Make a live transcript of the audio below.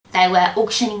they were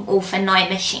auctioning off a naai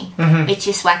machine, which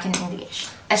is what in English?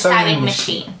 A sewing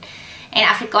machine. In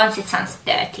Afrikaans it sounds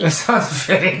dirty. It sounds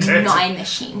very dirty. Naai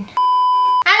machine.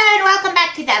 Hello and welcome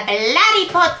back to the Blêrie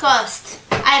Podcast.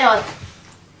 Arod.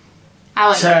 How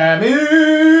are you? Sammy!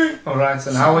 Alright,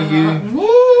 and how are you?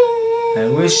 I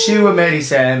wish you a Merry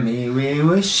Sammy. We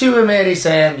wish you a Merry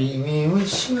Sammy. We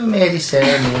wish you a Merry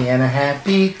Sammy and a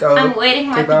happy I'm wearing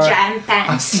my pajama pants.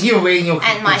 I see you wearing your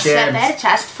and my pajamas. slipper,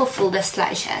 just for full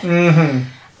disclosure.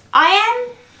 I am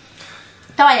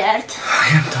tired. I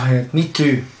am tired. Me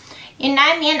too. You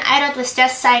know, me and Arod was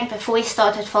just saying before we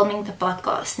started filming the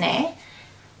podcast, né?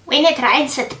 When it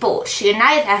rains, it pours. You know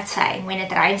that saying, when it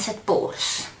rains, it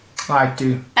pours. I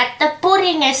do. But the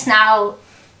pouring is now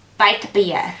buite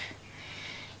beheer.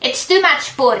 It's too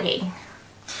much pouring.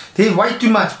 There's way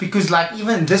too much because like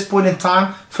even at this point in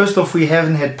time, first off we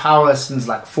haven't had power since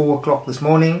like 4 o'clock this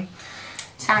morning.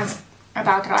 Sounds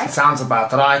about right. Sounds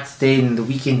about right. Then the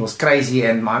weekend was crazy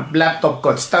and my laptop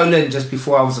got stolen just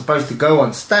before I was supposed to go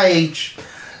on stage.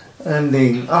 And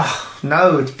then,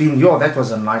 that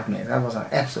was a nightmare. That was an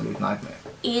absolute nightmare.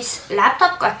 His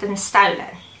laptop got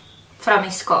stolen from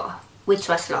his car, which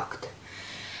was locked.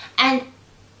 And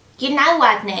you know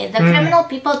what, the criminal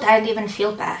people don't even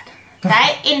feel bad.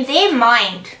 They, in their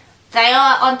mind, they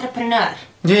are entrepreneur.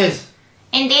 Yes.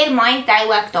 In their mind, they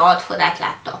worked hard for that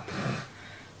laptop.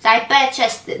 They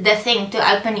purchased the thing to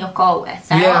open your car with.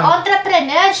 They are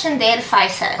entrepreneurs in their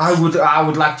faces. I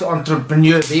would like to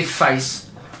entrepreneur their face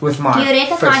with my Do you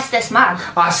recognize this mug?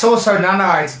 I saw so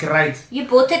Nana, it's great. You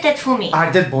bought it for me.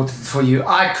 I did bought it for you.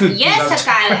 I could. Years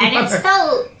ago, and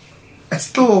it's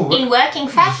still in working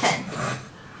fashion.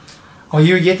 Are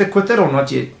you yet a quitter or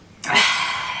not yet?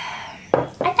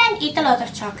 I don't eat a lot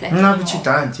of chocolate. No, but you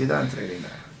don't really know.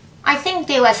 I think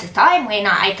there was a time when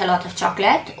I ate a lot of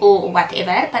chocolate or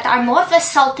whatever, but I'm more of a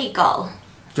salty girl.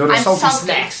 You're a salty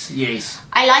snacks, yes.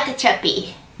 I like a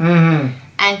chippy. And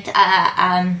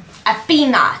a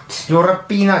peanut. You're a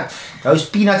peanut. Those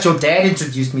peanuts, your dad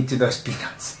introduced me to those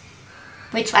peanuts.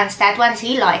 Which ones? That ones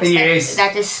he likes? Yes.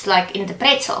 That is like in the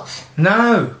pretzels.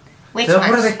 No. Which ones?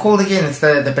 What are they called again? It's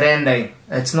the brand name.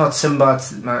 It's not Simba,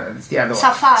 it's the other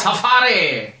Safari. one.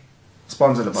 Safari!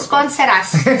 Sponsor the podcast. Sponsor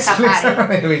us,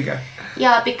 Safari. There we go.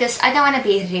 Yeah, because I don't want to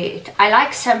be rude. I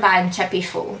like Simba and Chippy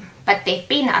Full, but they're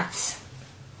peanuts.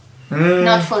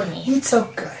 Not for me. It's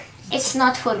okay. It's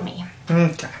not for me.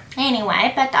 Okay.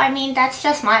 Anyway, but I mean, that's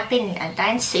just my opinion.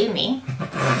 Don't sue me.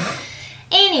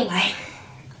 Anyway,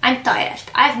 I'm tired.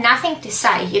 I have nothing to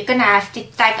say. You're going to have to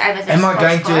take over this podcast. Am I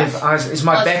going to... Is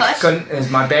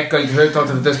my back going to hurt out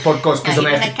of this podcast because I'm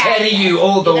going to have to carry you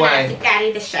all the way? You're going to have to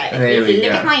carry the show. There we go.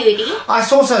 Look at my hoodie. I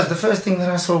saw so. It's the first thing that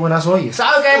I saw when I saw you. So,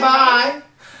 okay, bye.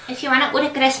 If you want to order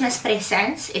Christmas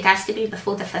presents, it has to be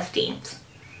before the 15th.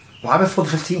 Why before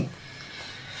the 15th?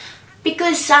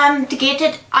 Because to get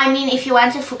it, I mean, if you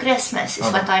want it for Christmas,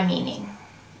 is what I'm meaning.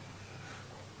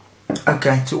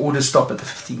 Okay, to order stop at the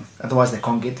 15th. Otherwise, they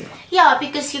can't get it. Yeah,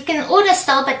 because you can order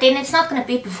still, but then it's not going to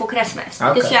be before Christmas.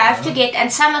 Because you have to get,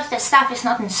 and some of the stuff is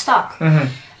not in stock.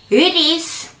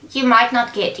 Hoodies, you might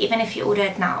not get, even if you order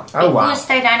it now. Because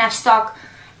they don't have stock,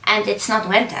 and it's not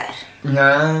winter.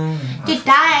 No.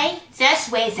 Today, this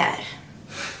weather.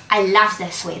 I love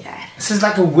this weather. This is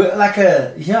like a I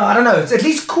don't know. It's at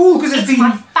least cool because it's been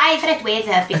my favorite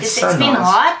weather because it's been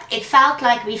hot. It felt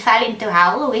like we fell into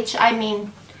hell, which I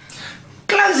mean,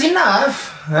 close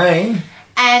enough, hey.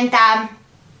 And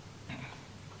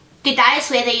today's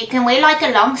weather, you can wear like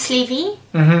a long sleevey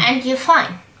and you're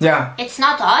fine. Yeah. It's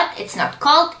not hot. It's not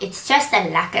cold. It's just a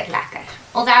lekker.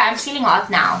 Although I'm feeling hot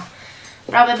now.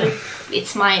 Probably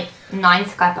it's my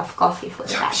 9th cup of coffee for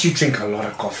the day. You drink a lot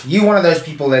of coffee. You're one of those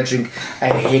people that drink a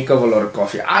heck of a lot of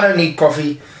coffee. I don't need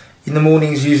coffee in the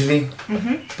mornings usually,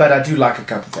 but I do like a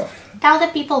cup of coffee. Tell the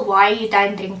people why you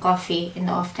don't drink coffee in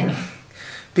the afternoon.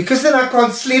 Because then I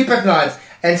can't sleep at night.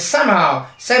 And somehow,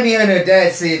 Sami and her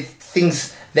dad said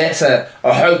things that's a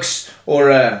hoax or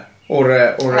a old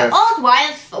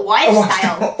wife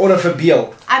style. Or a fabile.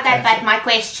 Okay, but my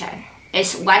question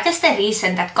is, what is the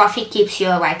reason that coffee keeps you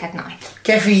awake at night?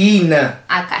 Caffeine.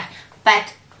 Okay,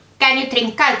 but can you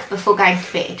drink Coke before going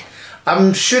to bed?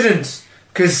 I shouldn't,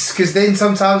 because then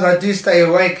sometimes I do stay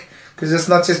awake, because it's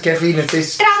not just caffeine,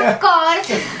 it's Drank card.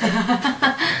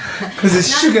 Because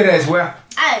it's sugar as well.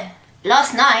 Oh,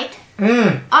 last night,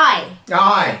 your eye.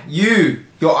 I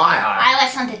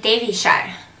was on the TV show.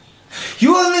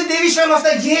 You were on the TV show last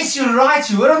night? Yes, you're right.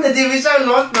 You were on the TV show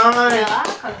last night. Yeah,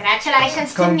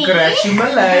 congratulations to me.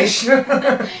 Congratulations.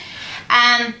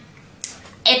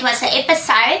 It was an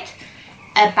episode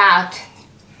about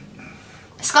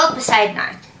Skulk Beside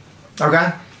Night.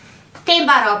 Okay.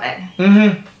 Themba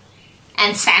Robin.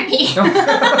 And Sammy.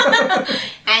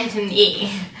 And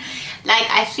me. Like,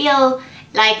 I feel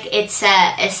like it's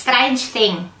a strange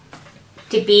thing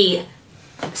to be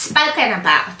spoken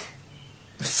about.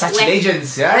 Such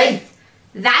legends, yeah?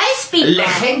 Those people.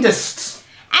 Legendists.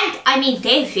 And, I mean,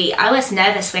 Devi, I was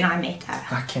nervous when I met her.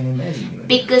 I can imagine.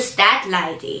 Because that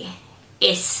lady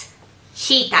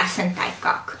she doesn't take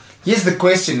cock. Here's the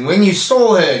question. When you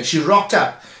saw her and she rocked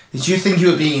up, did you think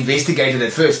you were being investigated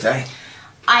at first, eh?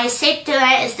 I said to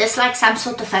her, is this like some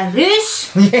sort of a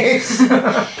ruse? Yes.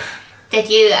 Did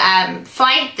you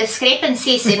find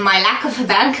discrepancies in my lack of a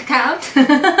bank account?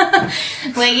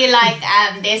 Where you're like,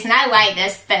 there's no way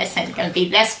this person can be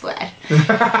this poor.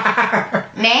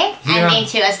 Ne? And then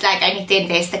she was like, I need to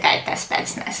investigate this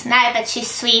business. No, but she's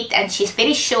sweet and she's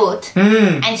very short.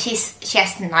 And she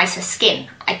has the nicest skin.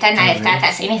 I don't know if that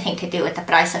has anything to do with the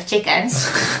price of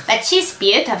chickens. But she's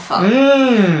beautiful.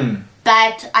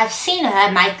 But I've seen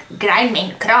her make grown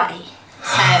men cry.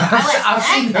 So I've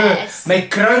seen her make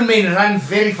grown men run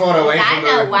very far away from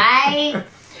her. Run away.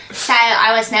 So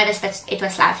I was nervous, but it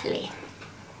was lovely.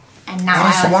 And now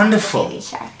that's wonderful.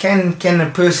 Can a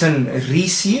person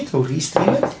re-see it or re-stream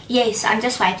it? Yes, I'm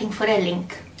just waiting for a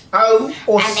link. Oh,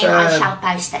 awesome. And then I shall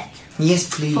post it. Yes,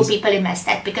 please. For people who missed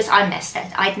it, because I missed it.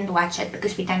 I didn't watch it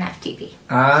because we don't have TV.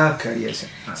 Ah, okay, yes.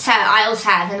 So I also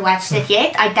haven't watched it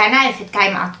yet. I don't know if it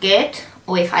came out good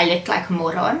or if I looked like a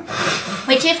moron.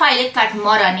 Which, if I looked like a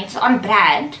moron, it's on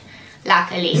brand,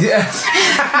 luckily. Yes.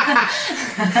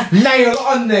 Nail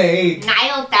on the head.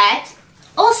 Nailed that.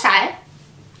 Also,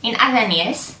 in other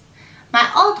news, my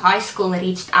old high school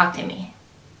reached out to me.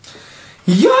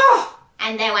 Yeah!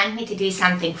 And they want me to do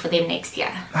something for them next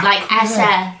year. Like as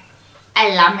a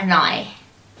alumni.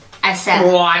 As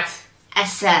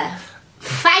a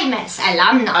famous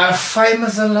alumni. A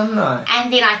famous alumni.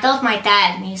 And then I told my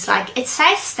dad, and he's like, it's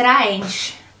so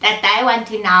strange that they want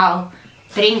to now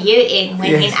bring you in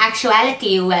when in actuality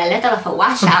you were a little of a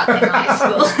washout in high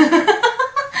school.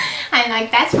 I'm like,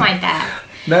 that's my dad.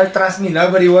 No, trust me,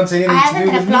 nobody wants anything to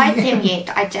do with me. I haven't replied them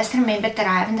yet. I just remembered that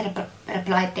I haven't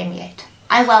replied them yet.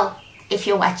 I will, if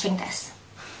you're watching this.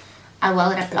 I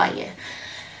will reply you.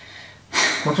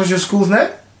 What was your school's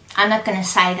name? I'm not going to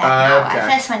say that now. Okay.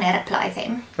 I first want to reply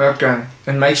them. Okay.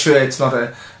 And make sure it's not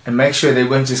and make sure they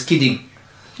weren't just kidding.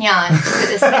 Yeah,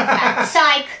 it's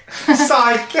psych.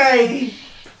 Psych, hey.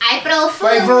 April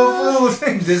Fools. April Fools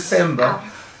in December.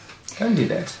 Oh. Don't do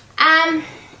that.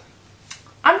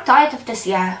 I'm tired of this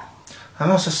year.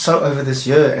 I'm also so over this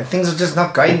year and things are just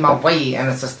not going my way and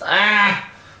it's just, I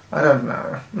don't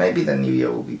know. Maybe the new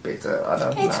year will be better. I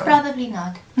don't know. It's probably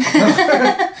not.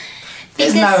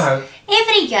 There's no hope.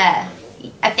 Every year,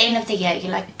 at the end of the year,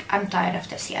 you're like, I'm tired of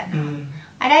this year now.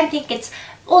 I don't think it's...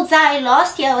 Although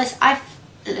last year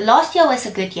was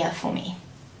a good year for me.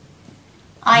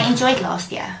 I enjoyed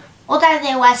last year. Although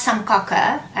there was some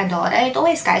cocker and order, it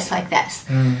always goes like this.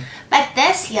 But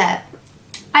this year,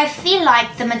 I feel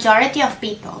like the majority of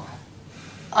people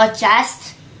are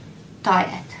just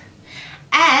tired.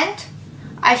 And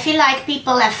I feel like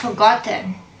people have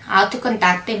forgotten how to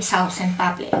conduct themselves in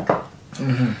public.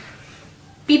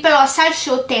 People are so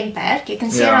short-tempered. You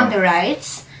can see it on the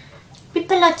roads.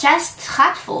 People are just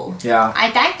hurtful.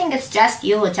 I don't think it's just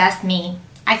you or just me.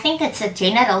 I think it's a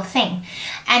general thing.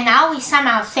 And now we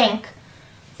somehow think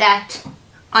that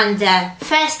on the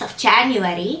 1st of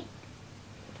January,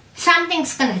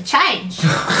 something's going to change.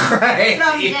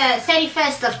 From the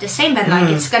 31st of December, like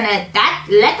it's going to, that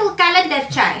little calendar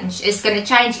change is going to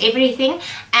change everything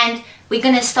and we're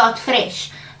going to start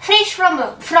fresh. Fresh from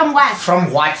what?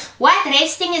 From what? What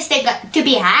resting is there to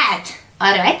be had?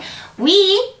 Alright?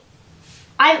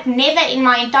 I've never in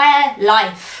my entire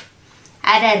life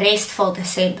had a restful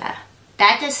December.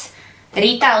 That is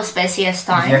retail's busiest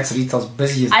time. That's retail's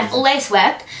busiest. I've always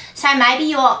worked. So maybe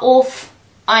you are off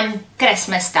on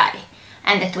Christmas Day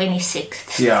and the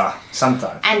 26th. Yeah,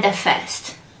 sometime. And the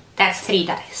 1st. That's 3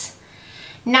 days.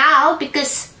 Now,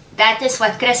 because that is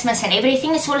what Christmas and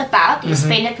everything is all about, you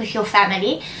spend it with your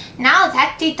family. Now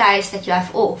that 2 days that you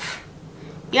have off,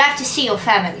 you have to see your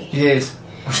family. Yes,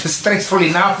 which is stressful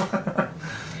enough.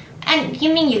 And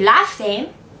you mean you love them,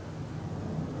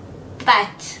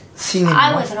 but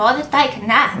I would rather take a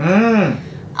nap.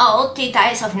 Oh, 2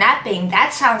 days of napping,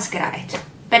 that sounds great.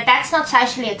 But that's not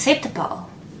socially acceptable.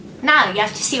 No, you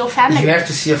have to see your family. You have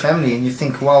to see your family and you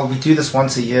think, well, we do this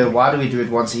once a year. Why do we do it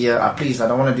once a year? Please, I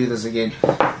don't want to do this again.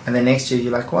 And then next year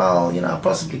you're like, well, I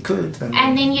possibly could.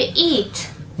 And then you eat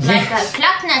like a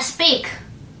gluttonous pig.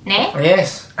 Ne?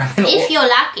 Yes. If you're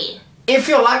lucky. If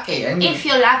you're lucky.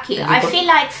 I feel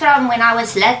like from when I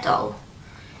was little,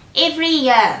 every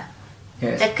year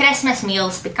the Christmas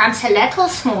meals becomes a little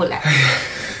smaller.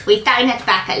 We tone it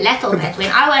back a little bit.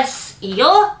 When I was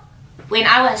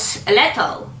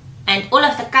little, and all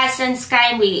of the cousins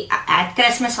came, we had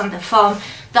Christmas on the farm.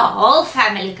 The whole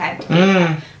family came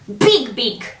together.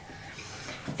 Big.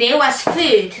 There was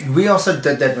food. We also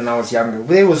did that when I was younger.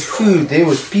 There was food, there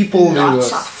was people.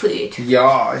 Lots of food.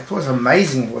 Yeah, it was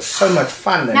amazing. It was so much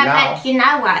fun. And now, but you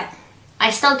know what? I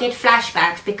still get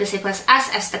flashbacks because it was us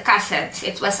as the cousins.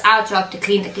 It was our job to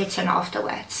clean the kitchen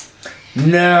afterwards.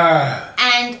 No.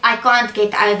 And I can't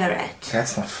get over it.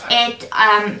 That's not fun.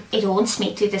 It haunts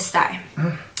me to this day.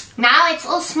 Now it's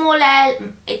all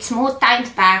smaller. It's more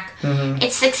toned back.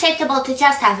 It's acceptable to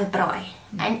just have a braai.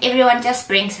 And everyone just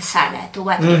brings a salad or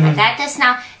whatever. That is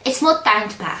now, it's more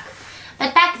toned back.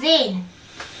 But back then,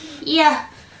 yeah,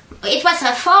 it was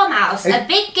a farmhouse, a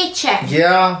big kitchen.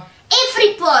 Yeah.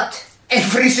 Every pot.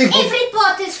 Every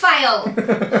pot is file.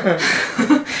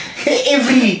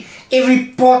 every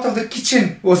part of the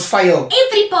kitchen was file.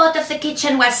 Every part of the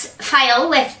kitchen was file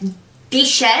with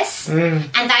dishes. And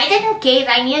I didn't care.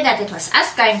 I knew that it was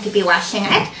us going to be washing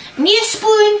it. New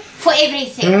spoon for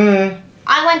everything.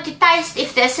 I want to taste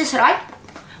if this is right.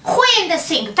 Gooi in the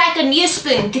sink. Take a new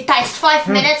spoon to taste 5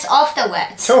 minutes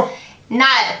afterwards. Sure. No.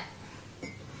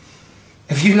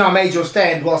 Have you not made your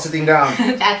stand while sitting down?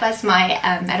 That was my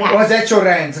rant. Was that your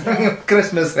rant?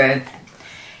 Christmas rant?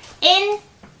 In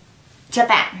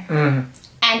Japan.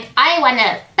 And I want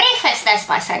to preface this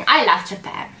by saying I love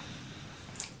Japan.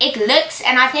 It looks,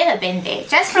 and I've never been there,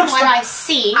 just from what I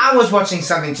see. I was watching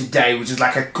something today, which is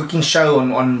like a cooking show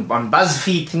on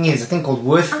BuzzFeed thingies, a thing called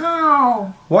Worth.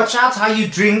 Oh. Watch out how you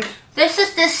drink. This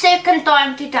is the second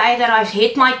time today that I've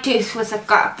hit my tooth with a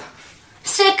cup.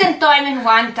 Second time in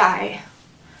one day.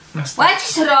 What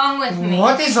is wrong with me?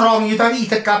 What is wrong? You don't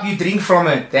eat a cup, you drink from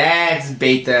it. That's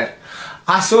better.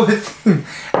 I saw the thing.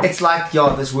 It's like,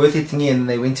 yeah, this Worth It thingy, and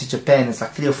they went to Japan. It's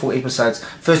like 3 or 4 episodes.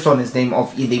 First one is them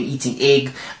eating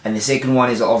egg, and the second one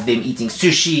is of them eating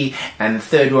sushi, and the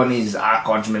third one is, I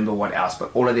can't remember what else,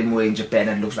 but all of them were in Japan,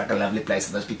 and it looks like a lovely place,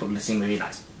 and those people seem very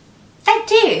nice. They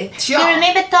do. Yeah. You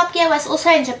remember Top Gear was also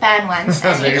in Japan once,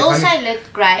 and it also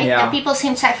looked great. Yeah. The people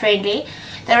seemed so friendly.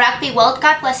 The Rugby World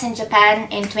Cup was in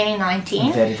Japan in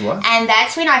 2019. That it was. And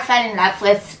that's when I fell in love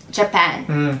with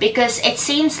Japan. Because it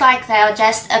seems like they are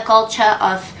just a culture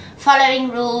of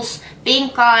following rules, being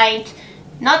kind,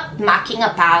 not mucking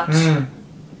about,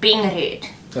 being rude.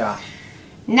 Yeah.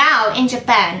 Now in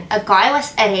Japan, a guy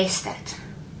was arrested.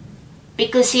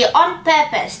 Because he, on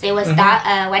purpose, there was,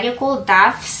 what do you call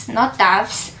doves? Not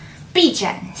doves,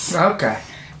 pigeons. Okay.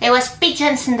 There was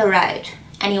pigeons in the road,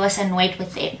 and he was annoyed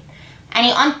with them. And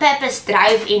he on purpose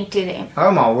drove into them.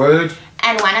 Oh my word.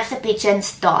 And one of the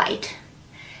pigeons died.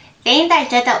 Then they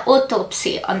did an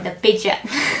autopsy on the pigeon.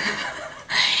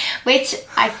 Which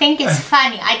I think is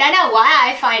funny. I don't know why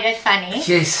I find it funny.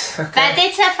 Yes, okay. But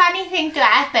it's a funny thing to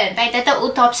happen. They did an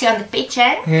autopsy on the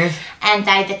pigeon. Yes. And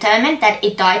they determined that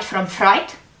it died from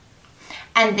fright.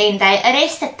 And then they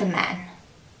arrested the man.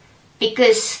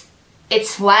 Because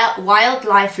it's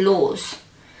wildlife laws.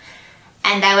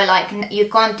 And they were like, you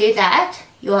can't do that.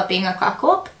 You are being a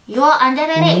cock-up. You are under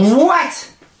arrest.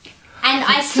 What? And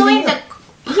I saw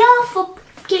for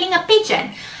killing a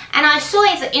pigeon. And I saw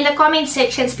in the comment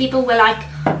sections, people were like,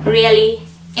 really?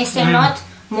 Is there not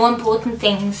more important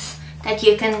things that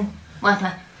you can...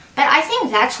 But I think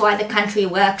that's why the country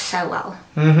works so well.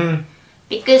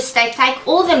 Because they take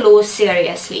all the laws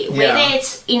seriously. Yeah. Whether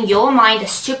it's in your mind a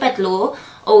stupid law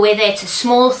or whether it's a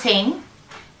small thing,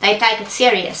 they take it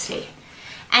seriously.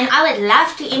 And I would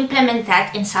love to implement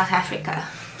that in South Africa.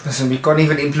 Listen, we can't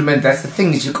even implement. That's the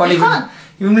thing. You can't even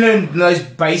learn those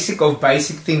basic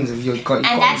things. If you can't,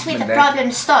 and that's where the problem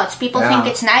starts. People think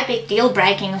it's no big deal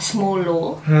breaking a small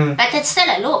law, but it's still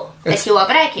a law that you are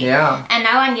breaking. Yeah. And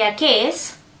no one here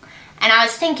cares. And I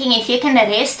was thinking, if you can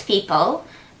arrest people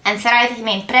and throw them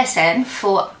in prison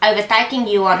for overtaking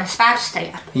you on a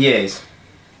Sparstreep, yes,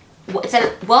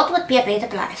 the world would be a better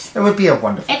place. It would be a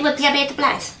wonderful. It would be a better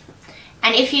place.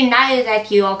 And if you know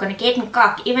that you are going to get in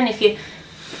cock, even if you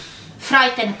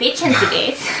frighten a pigeon to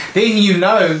death, then you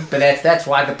know. But that's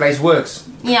why the place works.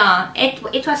 Yeah,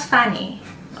 it was funny.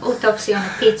 Autopsy on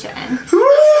a pigeon.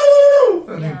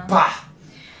 Yeah. Bah.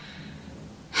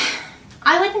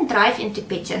 I wouldn't drive into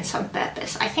pigeons on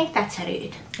purpose. I think that's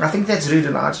rude. I think that's rude,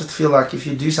 and I just feel like if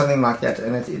you do something like that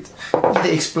and it either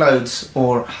explodes,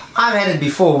 or I've had it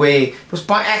before where it was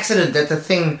by accident that the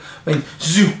thing went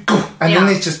zoom, and then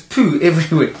there's just poo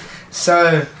everywhere.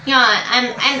 So yeah,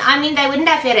 and I mean they wouldn't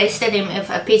have arrested him if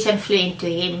a pigeon flew into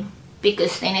him,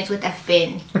 because then it would have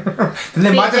been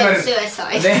they might have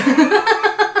suicide.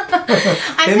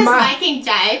 I'm just making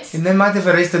jokes. And they might have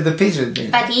arrested the pigeon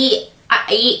then. But he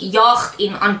yacht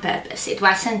in on purpose. It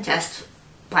wasn't just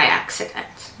by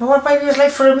accident. Well, what maybe he was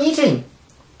late for a meeting?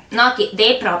 Not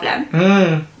their problem.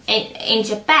 In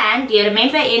Japan, do you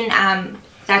remember in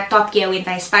that Top Gear when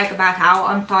they spoke about how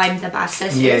on time the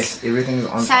buses is? Yes, everything is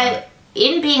on time. So,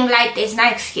 in being late, there's no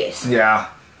excuse. Yeah.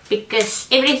 Because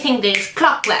everything there is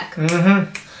clockwork.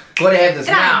 Gotta have this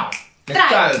now.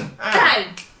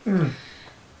 Train.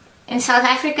 In South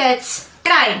Africa, it's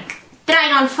train.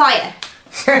 Train on fire.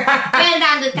 Burn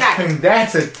down the train.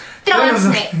 That's it.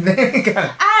 Transnet. There you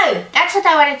go. Oh, that's what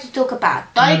I wanted to talk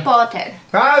about. Dolly Parton.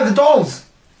 Ah, the dolls.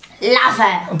 Love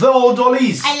her. The old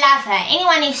dollies. I love her.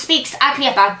 Anyone who speaks ugly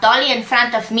about Dolly in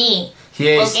front of me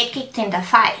will get kicked in the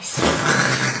face.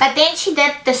 But then she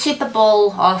did the Super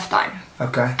Bowl halftime.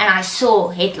 Okay. And I saw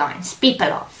headlines.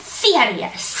 People are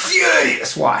furious.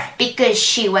 Furious? Why? Because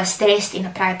she was dressed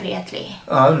inappropriately.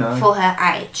 Oh no. For her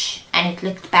age. And it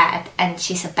looked bad. And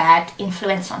she's a bad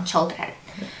influence on children.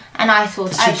 And I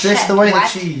thought, she dressed the way that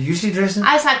she usually dresses?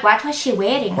 I was like, what was she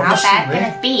wearing? How bad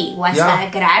can it be? Was her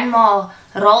grandma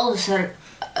rolls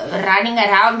running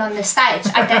around on the stage?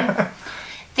 I don't.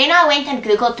 Then I went and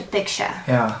googled the picture.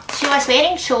 Yeah. She was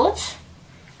wearing shorts.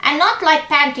 And not like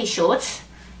panty shorts.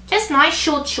 Just nice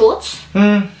short shorts.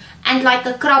 And like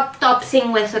a crop top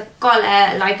thing with a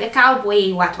collar, like a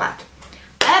cowboy what.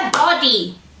 Her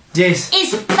body is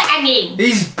banging.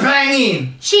 Is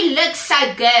banging. She looks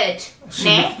so good.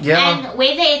 And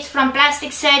whether it's from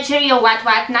plastic surgery or what,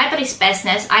 nobody's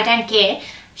business. I don't care.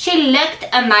 She looked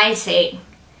amazing.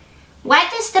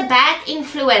 What is the bad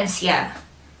influence here?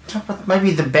 But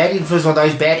maybe the bad influence are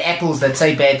those bad apples that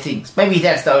say bad things. Maybe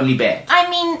that's the only bad. I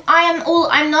mean,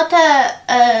 I'm not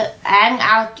a hang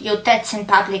out your tits in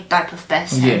public type of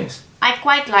person. Yes. I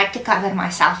quite like to cover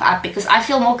myself up because I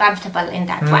feel more comfortable in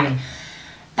that way.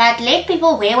 But let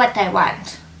people wear what they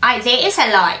want. There is a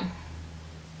line.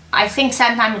 I think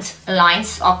sometimes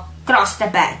lines are crossed a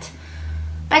bit.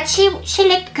 But she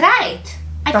looked great.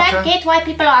 I don't get why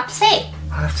people are upset.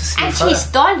 I have to see and she's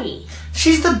Dolly.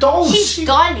 She's the doll. She's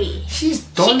Dolly. She's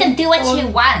Dolly. She can do what she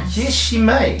wants. Yes, she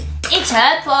may. It's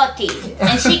her party.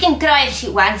 And she can cry if she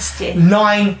wants to.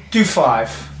 9 to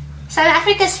 5. South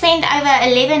Africa spent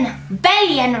over 11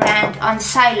 billion rand on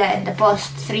solar in the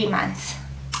past 3 months.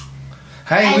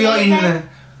 Hey, we are in the...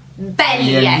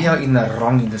 Billion. Yeah, we are in the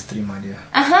wrong industry, my dear.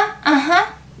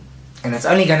 And it's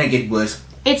only going to get worse.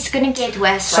 It's going to get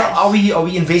worse. So are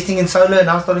we investing in solar and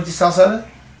now starting to sell solar?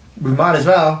 We might as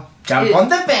well jump on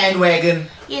the bandwagon.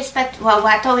 Yes, but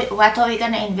what are we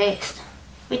going to invest?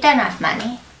 We don't have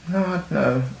money.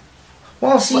 No.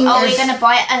 Well, are we going to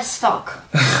buy a stock?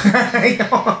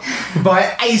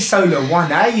 Buy a solar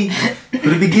one, eh?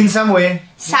 We'll begin somewhere.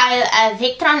 So,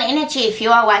 Victron Energy, if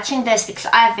you are watching this, because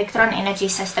I have Victron Energy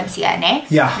Systems here, ne?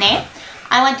 Yeah. Ne?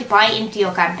 I want to buy into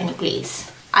your company,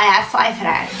 please. I have 5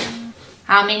 rand.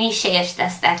 How many shares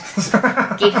does that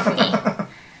give me?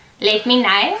 Let me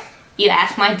know. You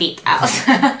have my details.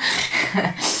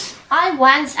 I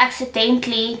once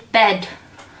accidentally bid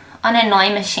on a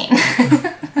Noi machine.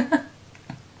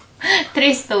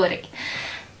 True story.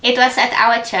 It was at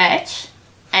our church,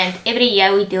 and every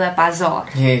year we do a bazaar.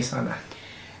 Yes, I know.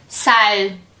 So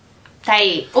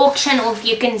they auction off.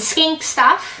 You can skink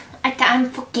stuff. I'm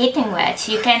forgetting words.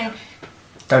 You can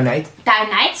donate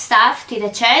stuff to the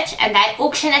church, and they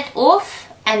auction it off,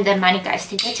 and the money goes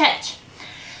to the church.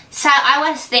 So I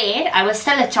was there. I was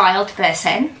still a child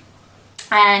person,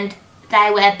 and they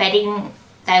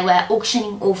were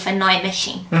auctioning off a Noi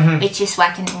machine, which is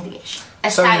what in English? A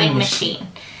sewing machine.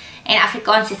 In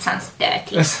Afrikaans, it sounds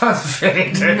dirty. It sounds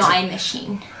very dirty. Noi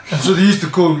machine. That's what they used to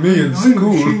call me in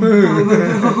school.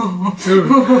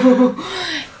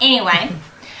 Anyway,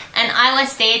 and I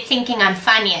was there thinking I'm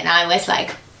funny, and I was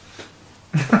like,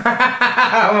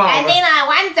 and then I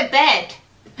won the bid.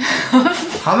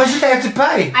 How much did they have to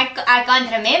pay? I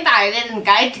can't remember. I didn't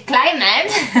go to claim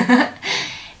it.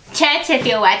 Church, if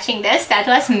you're watching this, that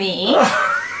was me.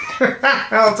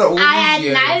 I had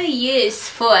no use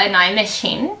for a Noi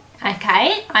machine.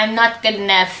 Okay, I'm not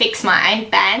gonna fix my own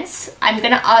pants. I'm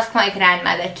gonna ask my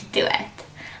grandmother to do it.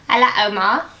 Hello,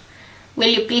 Oma. Will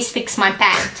you please fix my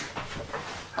pant?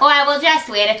 Or I will just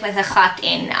wear it with a cut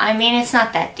in. I mean, it's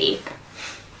not that deep.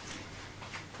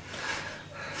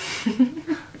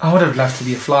 I would have loved to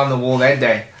be a fly on the wall that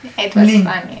day. It was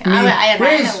funny. I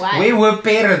ran away. Where were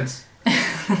parents?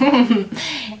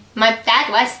 My dad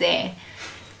was there.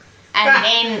 And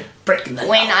then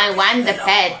when I won the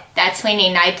bid, that's when he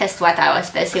noticed what I was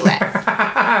busy with.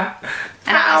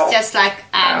 And I was just like,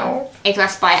 it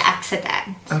was by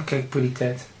accident. Okay, pretty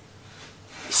good.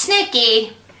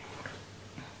 Snooky,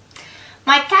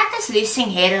 My cat is losing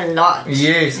hair a lot.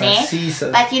 Yes, I see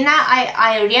so. But you know,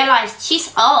 I realized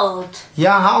she's old.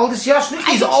 Yeah, how old is she?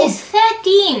 She's old. She's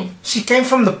 13. She came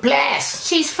from the place.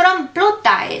 She's from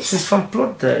Plothuis. She's from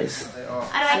Plothuis.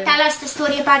 Alright, tell us the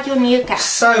story about your new cat.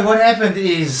 So what happened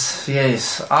is,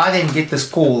 yes, I then get this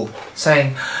call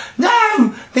saying,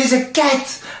 no, there's a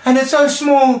cat and it's so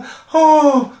small.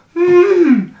 Oh,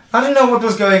 I don't know what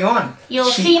was going on.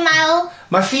 Your female?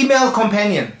 My female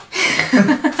companion.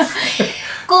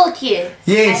 Called you.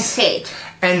 Yes.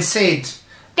 And said,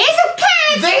 there's a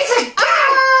cat! There's a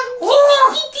cat!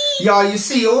 Oh, yeah, you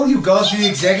see, all you girls do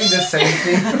exactly the same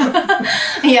thing.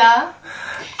 Yeah.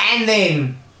 And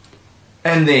then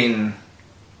the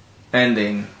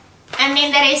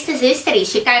rest is history.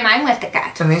 She came home with the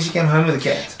cat. And then she came home with the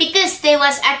cat. Because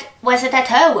was it at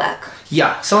her work?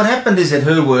 Yeah, so what happened is at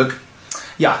her work,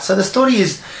 yeah, so the story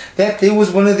is that there was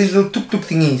one of these little tuk-tuk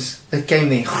thingies that came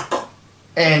there.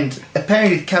 And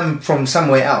apparently it came from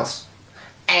somewhere else.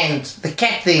 And the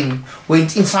cat then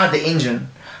went inside the engine.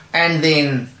 And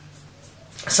then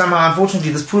somehow,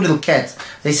 unfortunately, this poor little cat,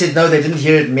 they said no, they didn't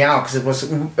hear it meow because it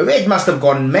must have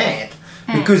gone mad.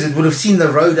 Because it would have seen the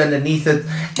road underneath it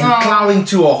and plowing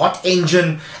to a hot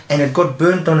engine, and it got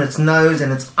burnt on its nose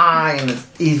and its eye and its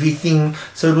everything.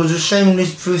 So it was a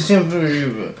shameless person.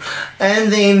 And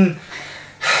then,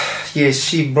 yes,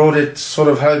 she brought it sort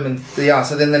of home, and yeah.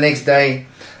 So then the next day.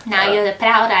 Now you're the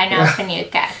proud owner of a new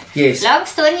cat. Yes. Long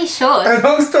story short.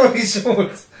 Long story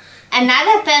short.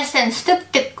 Another person took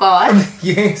the car.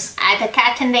 Yes. Had a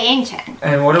cat in the engine.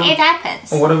 And what it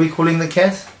happens. What are we calling the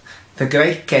cat? The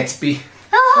Great Gatsby.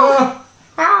 Oh.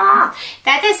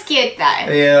 That is cute though.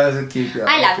 Yeah, it was a cute cat.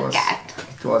 I love a cat.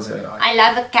 It was very nice. I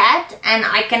love a cat, and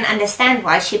I can understand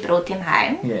why she brought him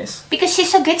home. Yes. Because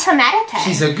she's a good Samaritan.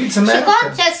 She's a good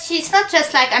Samaritan. She's not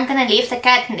just like, I'm gonna leave the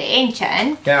cat in the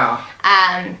engine. Yeah.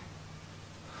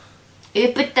 You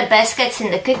put the biscuits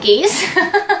in the cookies.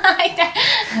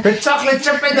 The chocolate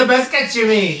chip in the biscuits, you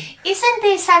mean? Isn't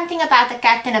there something about a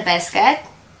cat in a biscuit?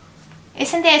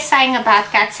 Isn't there a saying about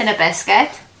cats in a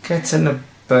biscuit? Cats in a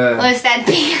Or is that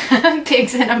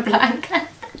pigs in a blanket?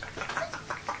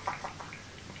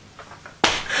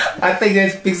 I think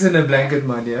that's pigs in a blanket,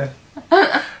 my dear.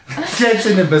 Cats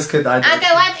in a biscuit, I don't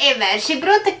Okay, whatever. She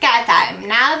brought the cat home.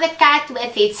 Now the cat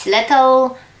with its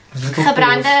little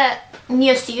gebrande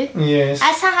neusie yes.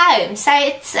 has a home. So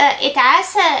it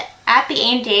has a happy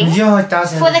ending. Yeah, it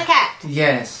does. For the cat.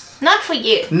 Yes. Not for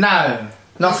you. No,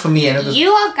 not for me.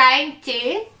 You are going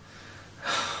to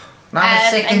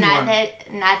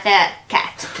another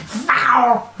cat.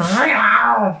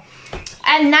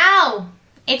 And now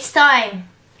it's time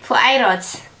for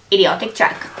Arod's idiotic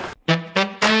joke.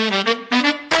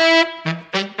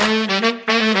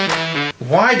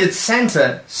 Why did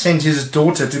Santa send his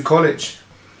daughter to college?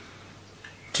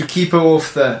 To keep her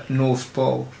off the North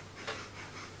Pole.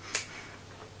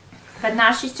 But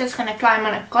now she's just going to climb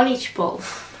on a college pole.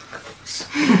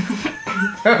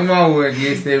 Oh my word,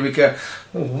 yes, there we go.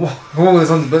 Oh, this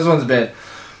one's bad.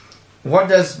 What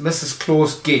does Mrs.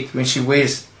 Claus get when she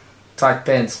wears tight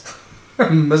pants?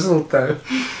 Mistletoe.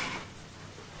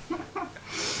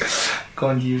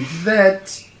 Can't use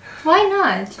that. Why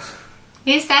not?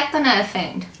 Who's that gonna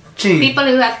offend? Gee. People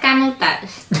who have camel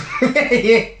toes.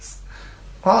 Yes.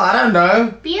 Well, I don't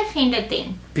know. Be offended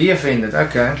then. Be offended,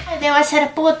 okay. There was a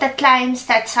report that claims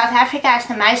that South Africa has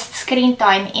the most screen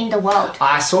time in the world.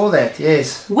 I saw that,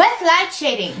 yes. With load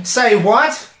shedding. Say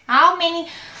what? How many?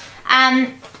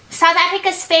 South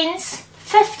Africa spends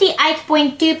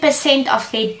 58.2% of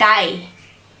their day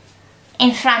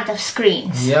in front of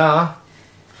screens. Yeah.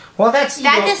 Well, that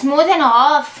is more than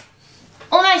half.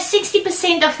 Almost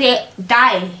 60% of their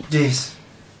day. Yes.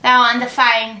 They're on the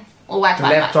phone or what?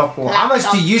 Laptop or how much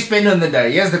do you spend on the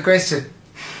day? Here's the question.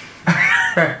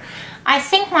 I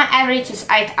think my average is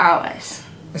 8 hours.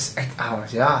 It's 8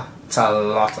 hours, yeah. It's a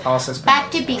lot.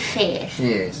 But to be fair,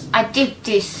 yes, I do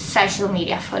social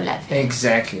media for a living.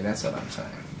 Exactly, that's what I'm saying.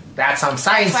 That's what I'm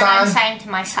saying, son. That's what I'm saying to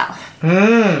myself.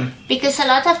 Because a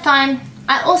lot of time,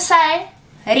 I also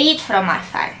read from my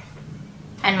phone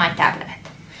and my tablet.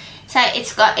 So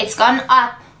it's gone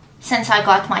up since I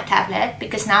got my tablet,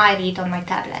 because now I read on my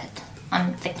tablet,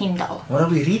 on the Kindle. What are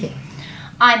we reading?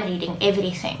 I'm reading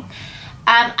everything.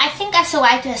 I think as a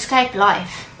way to escape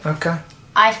life. Okay.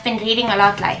 I've been reading a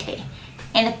lot lately.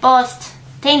 In the past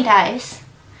 10 days,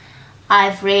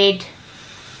 I've read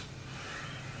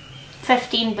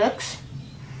 15 books.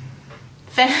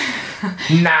 No,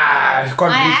 you can't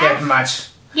read that much.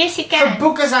 Yes, you can. A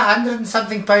book is 100 and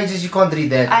something pages, you can't read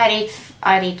that.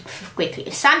 I read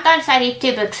quickly. Sometimes I read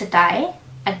 2 books a day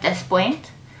at this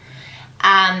point.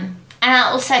 And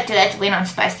I also do it when I'm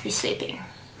supposed to be sleeping.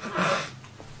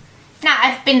 Now,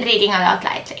 I've been reading a lot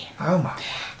lately. Oh my.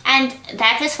 And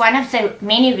that is one of the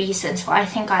many reasons why I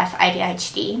think I have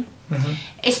ADHD.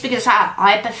 It's because I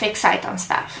hyperfixate on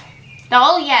stuff. The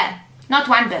whole year, not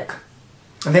one book.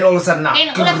 And then all of a sudden, now. Then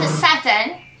all of a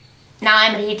sudden, now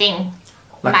I'm reading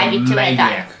like maybe 2 a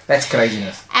day. That's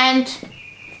craziness. And,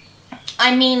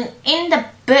 I mean, in the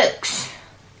books,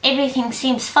 everything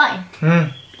seems fine.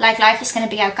 Like life is going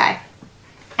to be okay.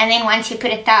 And then once you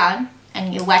put it down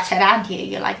and you watch around you,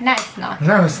 you're like, no, it's not.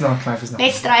 No, it's not. Life is not.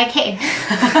 Let's try again.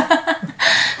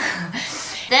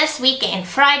 This weekend,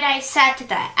 Friday,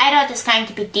 Saturday, Arod is going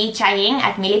to be DJing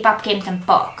at Millipap Kempton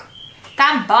Park.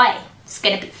 Come by. It's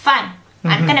going to be fun.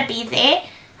 I'm going to be there.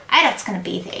 Arod's going to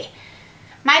be there.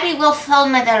 Maybe we'll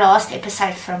film the last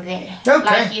episode from there. Okay.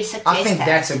 Like you suggested. I think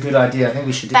that's a good idea. I think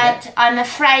we should do that. But I'm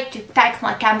afraid to take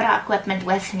my camera equipment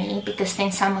with me because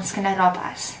then someone's going to rob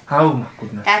us. Oh my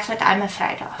goodness. That's what I'm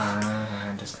afraid of. I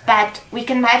understand. But we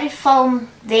can maybe film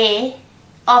there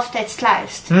after it's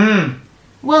closed.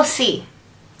 We'll see.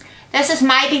 This is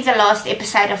maybe the last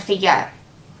episode of the year.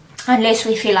 Unless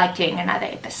we feel like doing another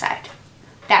episode.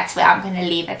 That's where I'm going to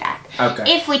leave it at.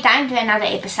 Okay. If we don't do another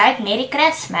episode, Merry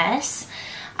Christmas.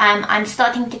 I'm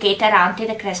starting to get around to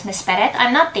the Christmas spirit.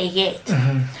 I'm not there yet.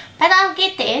 But I'll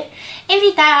get there.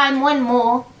 Every day I more and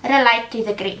more relate to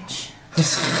the Grinch.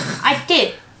 I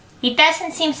do. He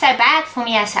doesn't seem so bad for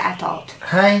me as an adult.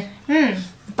 Hey?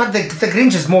 But the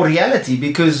Grinch is more reality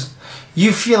because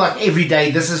you feel like every day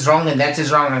this is wrong and that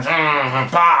is wrong and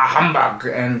humbug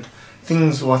and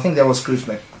things. Well, I think that was Scrooge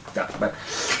McDuck. But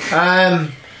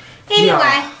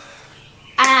anyway,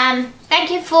 thank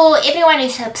you for everyone who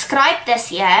subscribed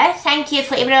this year. Thank you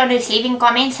for everyone who's leaving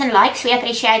comments and likes. We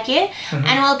appreciate you.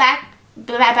 And we'll be back.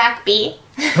 We'll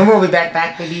be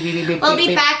back. We'll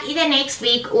be back either next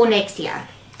week or next year,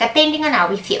 depending on how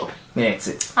we feel. Yeah, that's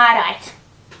it. Alright.